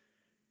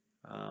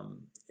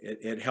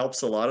 It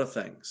helps a lot of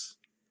things.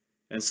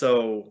 And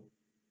so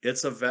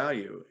it's of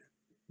value.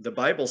 The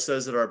Bible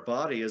says that our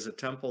body is a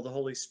temple of the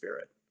Holy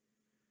Spirit.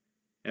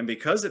 And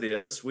because it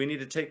is, we need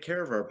to take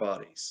care of our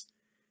bodies.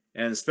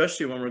 And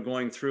especially when we're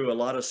going through a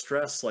lot of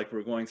stress like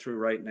we're going through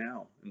right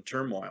now, and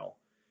turmoil.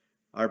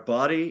 Our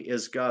body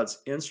is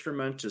God's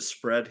instrument to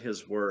spread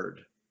his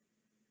word.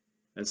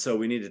 And so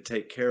we need to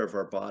take care of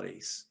our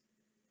bodies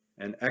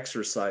and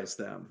exercise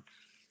them.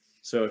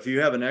 So if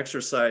you have an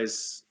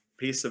exercise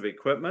piece of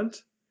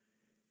equipment,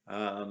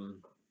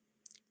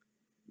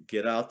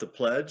 get out the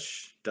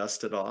pledge,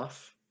 dust it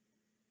off,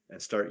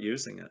 and start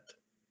using it.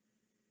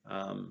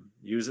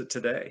 Use it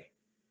today.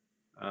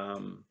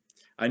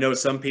 I know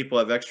some people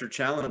have extra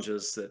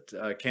challenges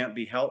that can't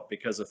be helped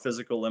because of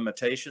physical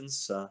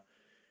limitations,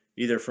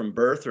 either from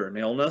birth or an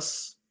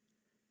illness.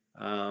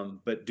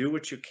 But do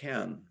what you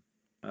can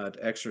to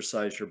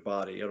exercise your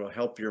body. It'll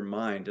help your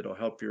mind. It'll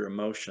help your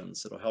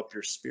emotions. It'll help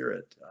your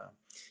spirit.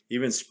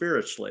 Even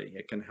spiritually,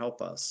 it can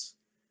help us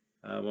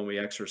when we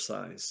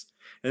exercise.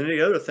 And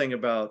the other thing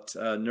about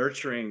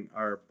nurturing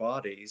our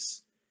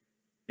bodies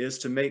is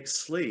to make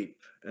sleep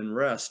and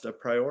rest a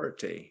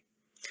priority.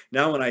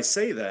 Now, when I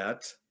say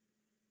that,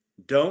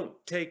 don't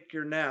take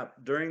your nap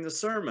during the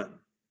sermon.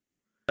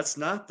 That's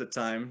not the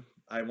time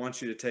I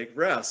want you to take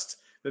rest,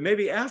 but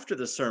maybe after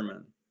the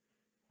sermon.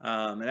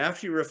 And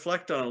after you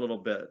reflect on a little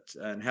bit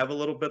and have a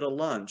little bit of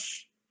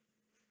lunch,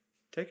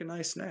 take a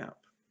nice nap.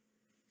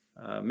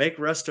 Make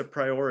rest a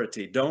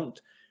priority. Don't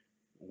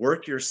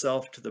work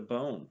yourself to the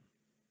bone.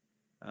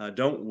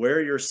 Don't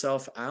wear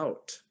yourself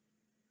out.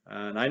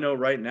 And I know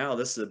right now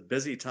this is a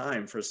busy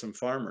time for some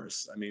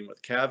farmers. I mean,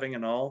 with calving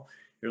and all,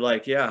 you're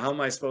like, yeah, how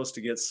am I supposed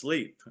to get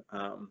sleep?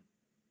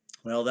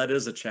 Well, that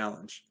is a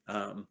challenge.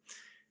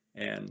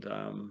 And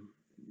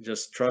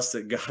just trust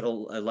that God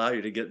will allow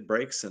you to get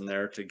breaks in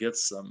there to get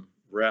some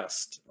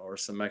rest or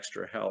some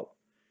extra help.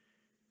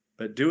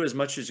 But do as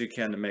much as you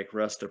can to make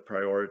rest a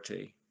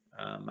priority.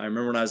 I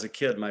remember when I was a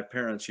kid, my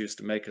parents used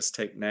to make us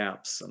take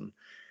naps, and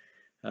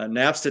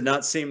naps did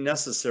not seem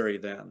necessary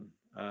then.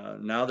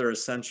 Now they're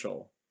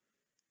essential,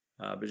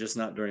 but just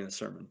not during the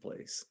sermon,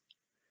 please.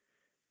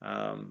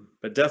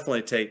 But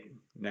definitely take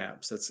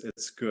naps.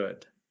 It's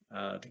good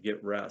to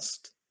get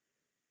rest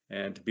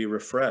and to be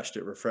refreshed.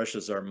 It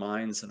refreshes our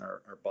minds and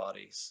our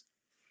bodies.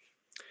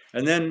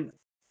 And then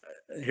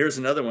here's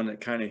another one that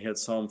kind of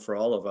hits home for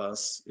all of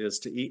us, is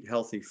to eat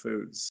healthy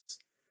foods.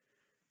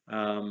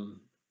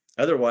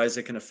 Otherwise,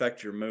 it can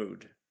affect your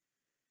mood,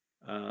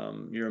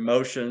 your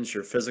emotions,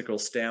 your physical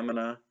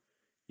stamina.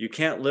 You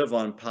can't live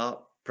on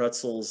pop,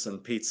 pretzels,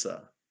 and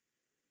pizza.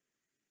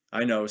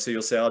 I know, so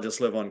you'll say, I'll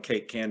just live on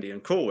cake, candy,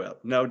 and Cool Whip.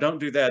 No,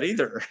 don't do that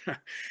either.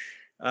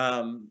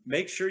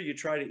 Make sure you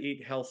try to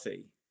eat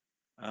healthy.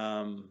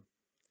 Um,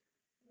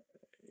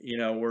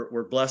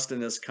 we're blessed in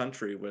this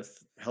country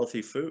with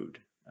healthy food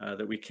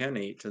that we can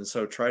eat, and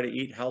so try to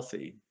eat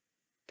healthy.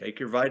 Take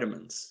your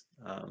vitamins.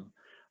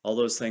 All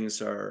those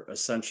things are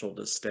essential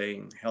to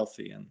staying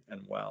healthy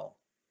and well.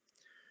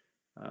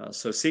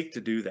 So seek to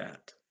do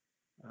that.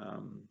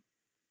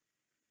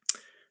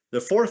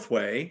 The fourth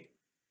way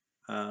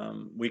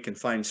we can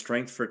find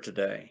strength for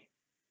today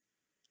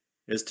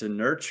is to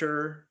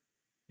nurture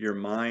your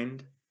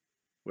mind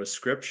with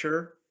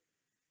scripture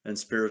and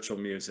spiritual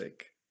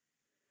music.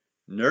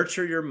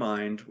 Nurture your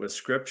mind with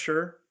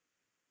scripture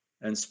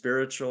and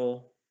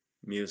spiritual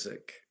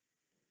music.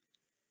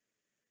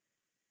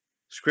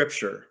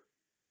 Scripture,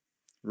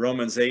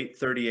 Romans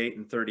 8:38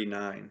 and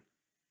 39,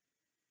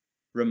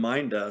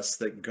 remind us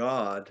that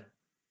God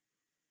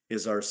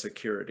is our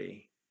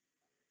security.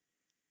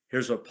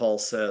 Here's what Paul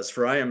says: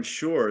 "For I am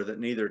sure that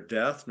neither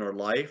death nor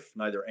life,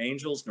 neither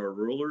angels nor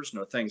rulers,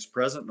 nor things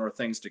present nor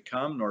things to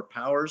come, nor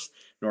powers,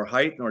 nor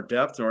height nor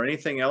depth, nor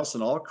anything else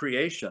in all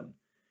creation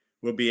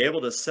will be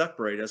able to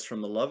separate us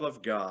from the love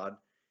of God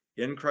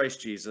in Christ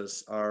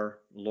Jesus our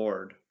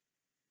Lord."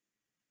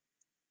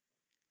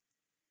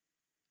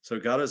 So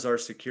God is our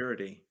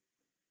security.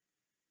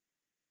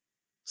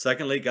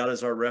 Secondly, God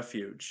is our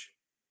refuge.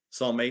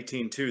 Psalm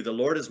 18:2, "The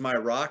Lord is my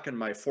rock and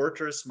my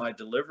fortress, my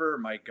deliverer,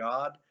 my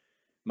God,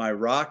 my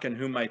rock in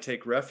whom I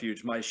take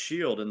refuge, my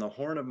shield and the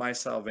horn of my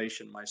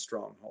salvation, my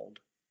stronghold."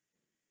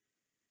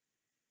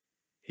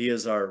 He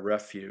is our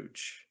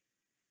refuge.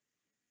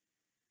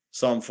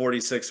 Psalm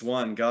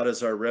 46:1, "God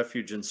is our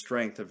refuge and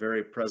strength, a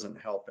very present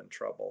help in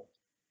trouble."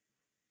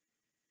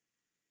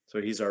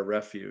 So he's our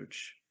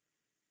refuge.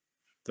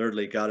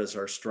 Thirdly, God is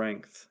our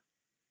strength.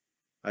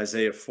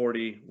 Isaiah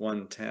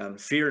 41:10,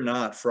 "Fear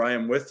not, for I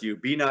am with you.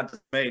 Be not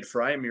dismayed,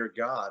 for I am your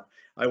God.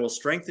 I will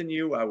strengthen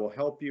you. I will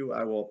help you.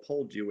 I will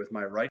uphold you with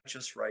my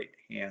righteous right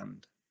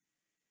hand."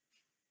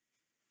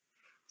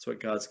 That's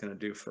what God's going to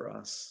do for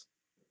us.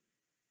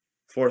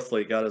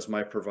 Fourthly, God is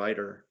my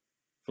provider.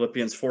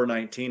 Philippians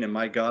 4:19, "And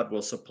my God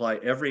will supply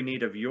every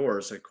need of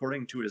yours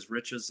according to his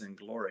riches and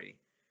glory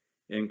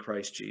in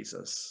Christ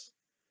Jesus."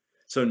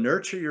 So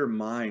nurture your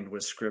mind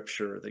with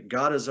scripture that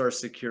God is our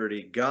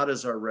security, God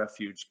is our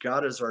refuge,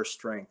 God is our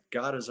strength,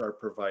 God is our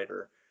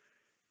provider.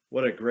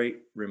 What a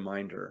great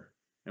reminder,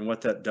 and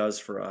what that does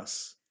for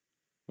us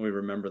when we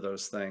remember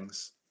those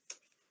things.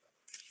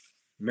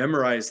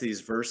 Memorize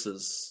these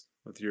verses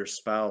with your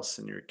spouse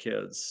and your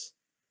kids.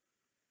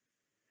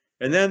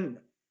 And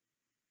then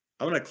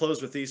I'm going to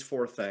close with these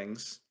four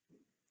things.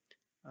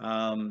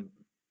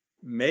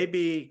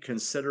 Maybe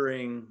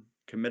considering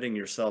committing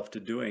yourself to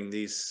doing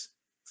these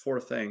four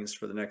things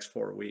for the next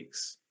 4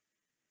 weeks.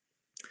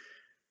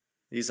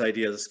 These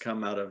ideas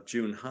come out of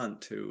June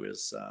Hunt, who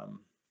is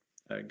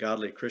a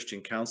godly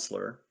Christian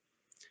counselor.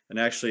 And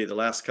actually, the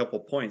last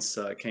couple points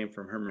came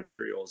from her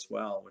material as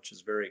well, which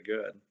is very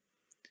good.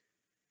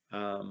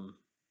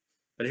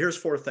 But here's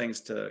four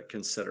things to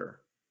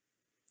consider.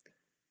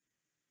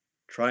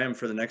 Try them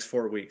for the next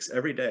 4 weeks,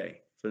 every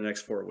day for the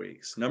next 4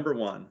 weeks. Number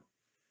one,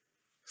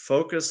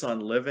 focus on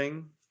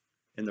living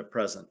in the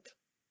present,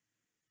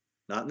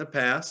 not in the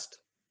past,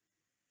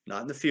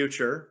 not in the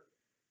future,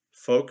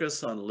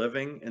 Focus on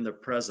living in the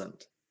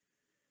present.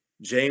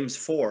 James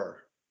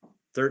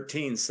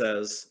 4:13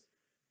 says,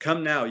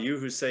 "Come now, you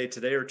who say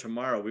today or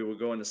tomorrow we will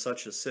go into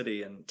such a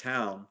city and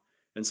town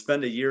and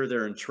spend a year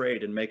there in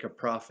trade and make a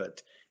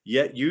profit.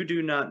 Yet you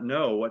do not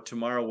know what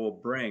tomorrow will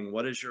bring.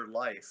 What is your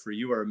life? For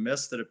you are a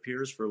mist that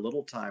appears for a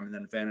little time and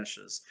then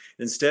vanishes.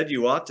 Instead,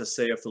 you ought to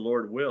say, if the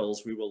Lord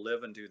wills, we will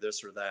live and do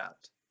this or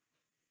that."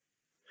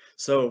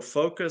 So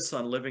focus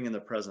on living in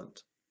the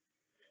present.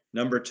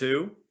 Number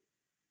 2,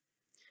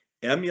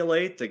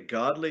 emulate the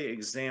godly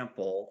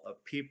example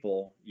of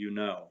people you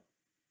know.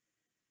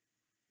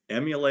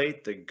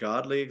 Emulate the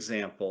godly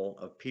example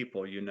of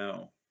people you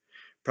know.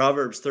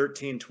 Proverbs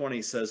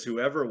 13:20 says,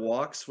 "Whoever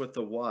walks with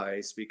the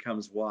wise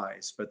becomes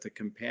wise, but the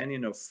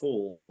companion of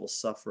fools will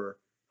suffer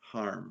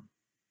harm."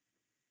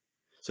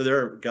 So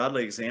there are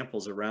godly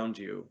examples around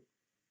you.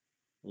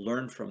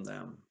 Learn from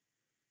them.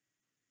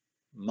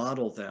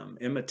 Model them,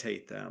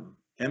 imitate them,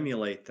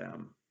 emulate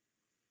them.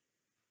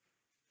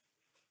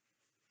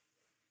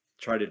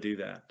 Try to do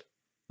that.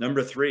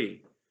 Number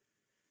 3,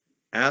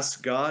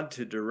 ask God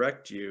to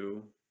direct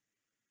you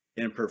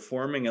in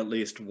performing at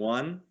least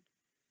one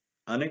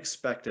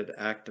unexpected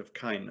act of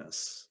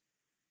kindness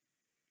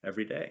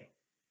every day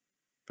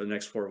for the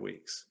next 4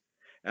 weeks.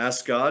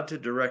 Ask God to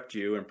direct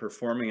you in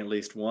performing at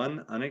least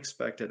one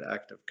unexpected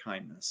act of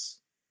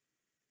kindness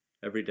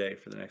every day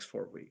for the next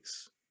 4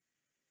 weeks.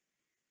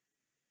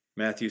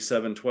 Matthew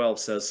 7:12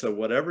 says, "So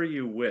whatever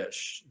you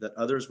wish that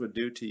others would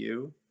do to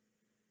you,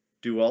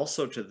 do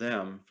also to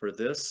them, for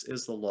this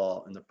is the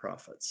law and the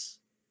prophets."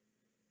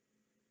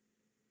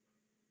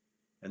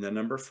 And then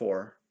number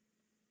 4,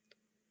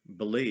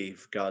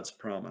 believe God's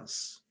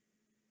promise.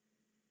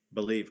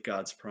 Believe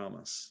God's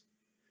promise.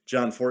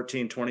 John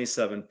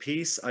 14:27,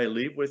 "Peace I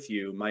leave with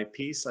you, my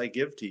peace I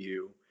give to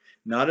you.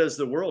 Not as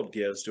the world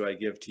gives do I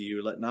give to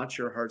you. Let not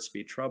your hearts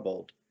be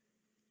troubled,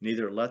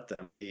 neither let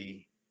them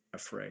be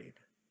afraid."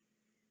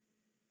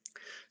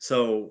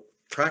 So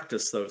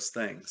practice those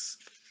things.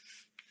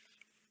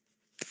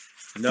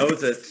 Know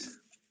that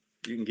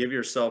you can give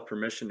yourself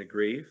permission to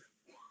grieve.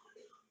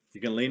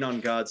 You can lean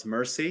on God's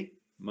mercy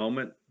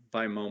moment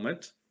by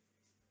moment.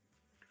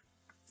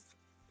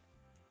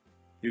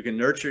 You can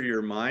nurture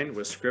your mind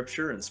with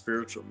scripture and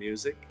spiritual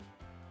music.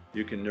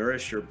 You can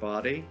nourish your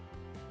body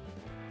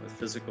with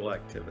physical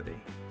activity.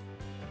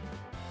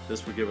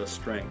 This will give us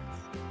strength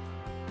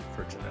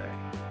for today.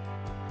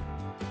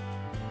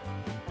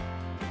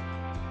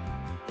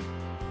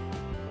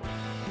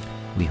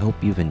 We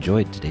hope you've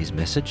enjoyed today's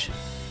message.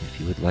 If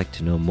you would like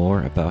to know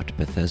more about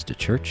Bethesda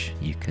Church,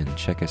 you can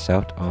check us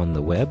out on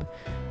the web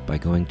by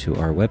going to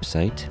our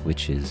website,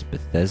 which is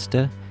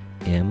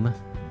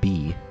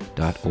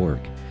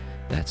BethesdaMB.org.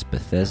 That's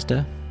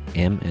Bethesda,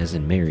 M as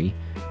in Mary,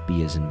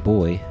 B as in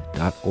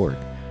boy.org.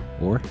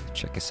 Or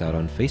check us out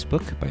on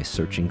Facebook by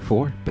searching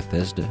for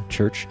Bethesda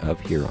Church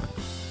of Huron.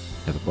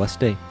 Have a blessed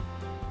day.